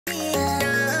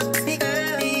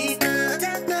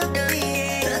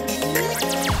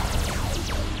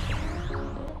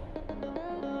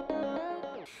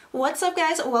What's up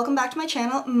guys? Welcome back to my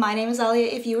channel. My name is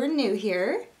Alya if you are new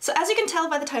here. So as you can tell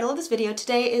by the title of this video,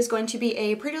 today is going to be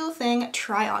a Pretty Little Thing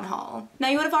try-on haul. Now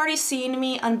you would have already seen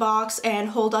me unbox and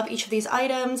hold up each of these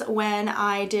items when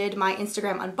I did my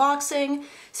Instagram unboxing.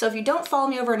 So if you don't follow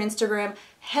me over on Instagram,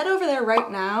 head over there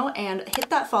right now and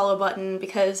hit that follow button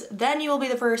because then you will be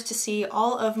the first to see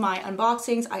all of my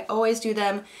unboxings. I always do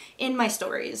them in my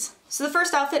stories. So the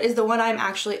first outfit is the one I'm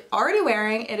actually already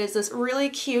wearing. It is this really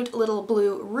cute little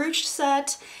blue ruched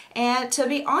set, and to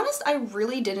be honest, I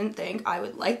really didn't think I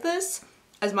would like this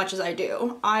as much as I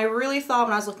do. I really thought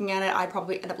when I was looking at it, I'd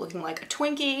probably end up looking like a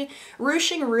Twinkie.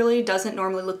 Ruching really doesn't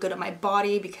normally look good on my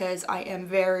body because I am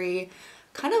very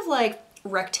kind of like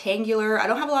rectangular. I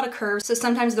don't have a lot of curves, so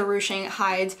sometimes the ruching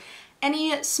hides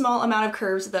any small amount of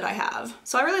curves that I have.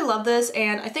 So I really love this,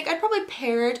 and I think I'd probably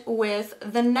pair it with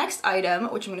the next item,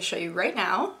 which I'm going to show you right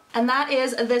now, and that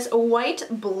is this white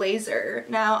blazer.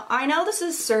 Now, I know this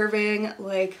is serving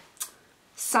like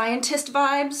scientist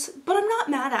vibes, but I'm not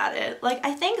mad at it. Like,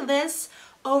 I think this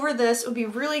over this would be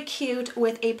really cute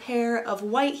with a pair of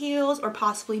white heels or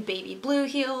possibly baby blue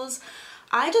heels.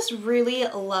 I just really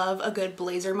love a good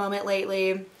blazer moment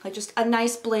lately. Like just a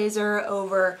nice blazer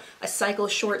over a cycle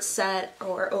short set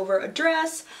or over a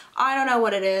dress. I don't know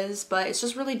what it is, but it's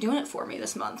just really doing it for me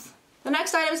this month. The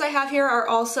next items I have here are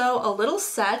also a little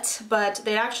set, but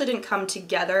they actually didn't come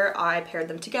together. I paired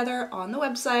them together on the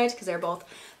website because they're both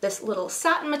this little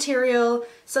satin material.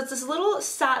 So it's this little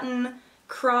satin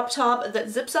crop top that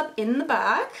zips up in the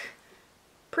back.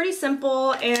 Pretty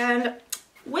simple, and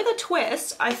with a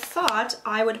twist, I thought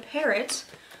I would pair it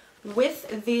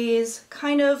with these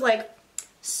kind of like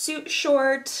suit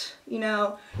short, you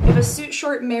know, if a suit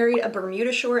short married a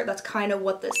Bermuda short, that's kind of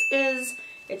what this is.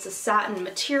 It's a satin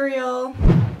material.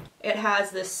 It has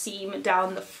this seam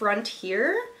down the front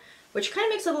here, which kind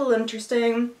of makes it a little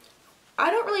interesting.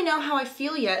 I don't really know how I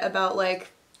feel yet about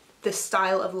like this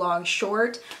style of long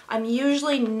short. I'm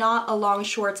usually not a long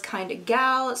shorts kind of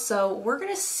gal, so we're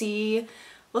gonna see.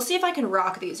 We'll see if I can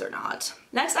rock these or not.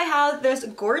 Next I have this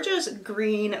gorgeous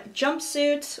green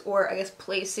jumpsuit, or I guess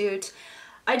play suit.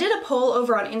 I did a poll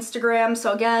over on Instagram,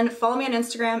 so again, follow me on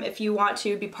Instagram if you want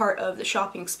to be part of the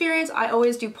shopping experience. I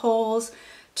always do polls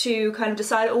to kind of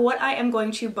decide what I am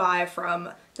going to buy from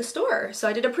the store. So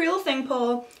I did a Pretty Little Thing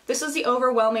poll. This was the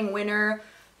overwhelming winner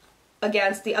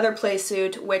against the other play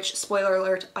suit, which, spoiler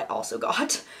alert, I also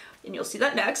got, and you'll see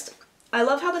that next. I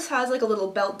love how this has like a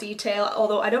little belt detail,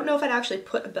 although I don't know if I'd actually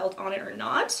put a belt on it or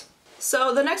not.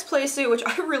 So the next play suit, which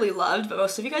I really loved, but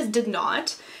most of you guys did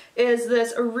not, is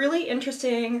this really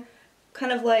interesting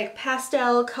kind of like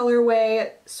pastel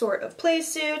colorway sort of play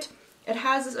suit. It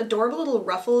has this adorable little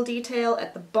ruffle detail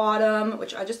at the bottom,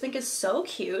 which I just think is so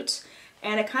cute.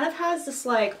 And it kind of has this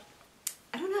like,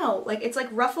 I don't know, like it's like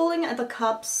ruffling at the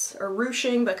cups or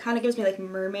ruching, but kind of gives me like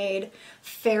mermaid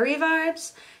fairy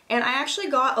vibes. And I actually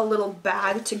got a little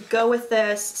bag to go with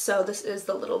this. So this is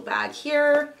the little bag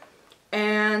here.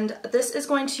 And this is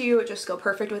going to just go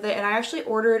perfect with it. And I actually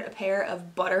ordered a pair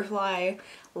of butterfly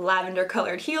lavender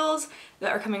colored heels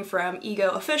that are coming from Ego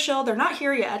Official. They're not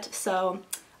here yet, so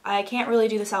I can't really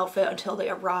do this outfit until they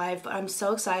arrive, but I'm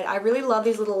so excited. I really love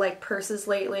these little like purses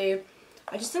lately.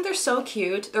 I just think they're so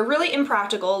cute. They're really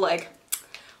impractical, like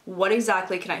what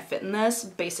exactly can I fit in this?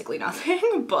 Basically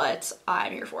nothing, but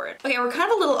I'm here for it. Okay, we're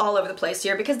kind of a little all over the place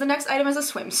here because the next item is a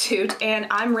swimsuit, and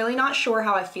I'm really not sure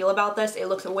how I feel about this. It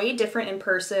looks way different in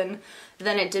person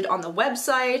than it did on the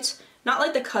website. Not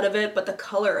like the cut of it, but the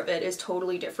color of it is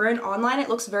totally different. Online it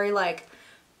looks very like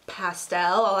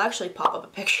pastel. I'll actually pop up a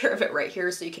picture of it right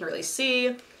here so you can really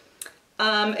see.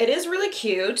 It is really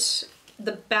cute.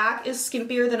 The back is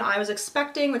skimpier than I was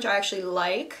expecting, which I actually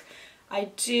like. I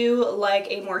do like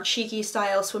a more cheeky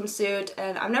style swimsuit,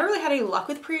 and I've never really had any luck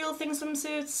with Pretty Little Thing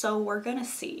swimsuits, so we're gonna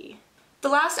see. The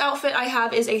last outfit I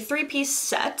have is a three-piece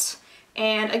set,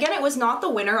 and again, it was not the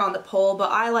winner on the poll, but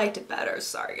I liked it better,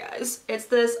 sorry guys. It's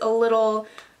this a little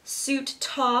suit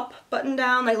top, button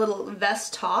down, like little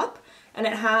vest top, and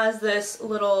it has this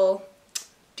little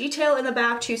detail in the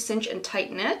back to cinch and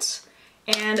tighten it,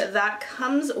 and that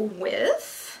comes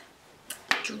with,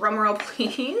 drumroll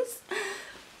please,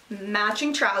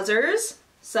 matching trousers.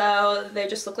 So they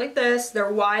just look like this.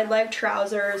 They're wide leg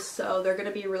trousers, so they're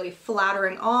gonna be really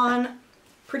flattering on.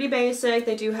 Pretty basic.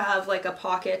 They do have like a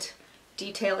pocket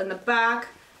detail in the back.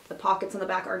 The pockets in the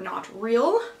back are not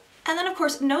real. And then of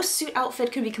course, no suit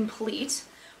outfit could be complete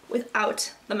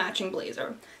without the matching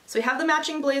blazer. So we have the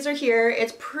matching blazer here.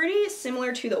 It's pretty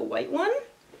similar to the white one,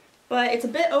 but it's a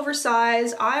bit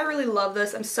oversized. I really love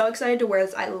this. I'm so excited to wear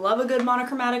this. I love a good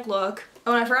monochromatic look.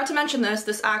 Oh, and I forgot to mention this.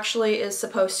 This actually is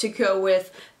supposed to go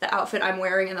with the outfit I'm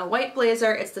wearing in the white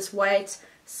blazer. It's this white,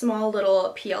 small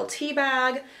little PLT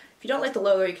bag. If you don't like the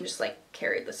logo, you can just like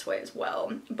carry it this way as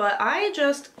well. But I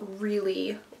just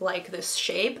really like this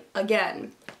shape.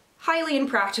 Again, highly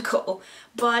impractical,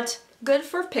 but good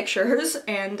for pictures.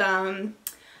 And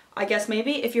I guess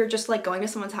maybe if you're just like going to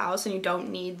someone's house and you don't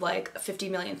need like 50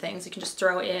 million things, you can just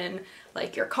throw in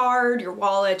like your card, your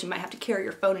wallet. You might have to carry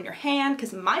your phone in your hand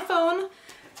because my phone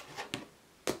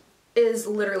is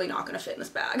literally not gonna fit in this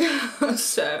bag.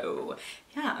 So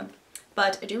yeah,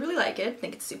 but I do really like it. I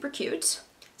think it's super cute.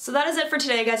 So that is it for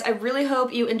today, guys. I really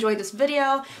hope you enjoyed this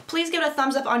video. Please give it a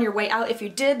thumbs up on your way out if you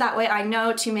did. That way I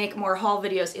know to make more haul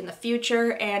videos in the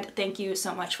future, and thank you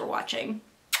so much for watching.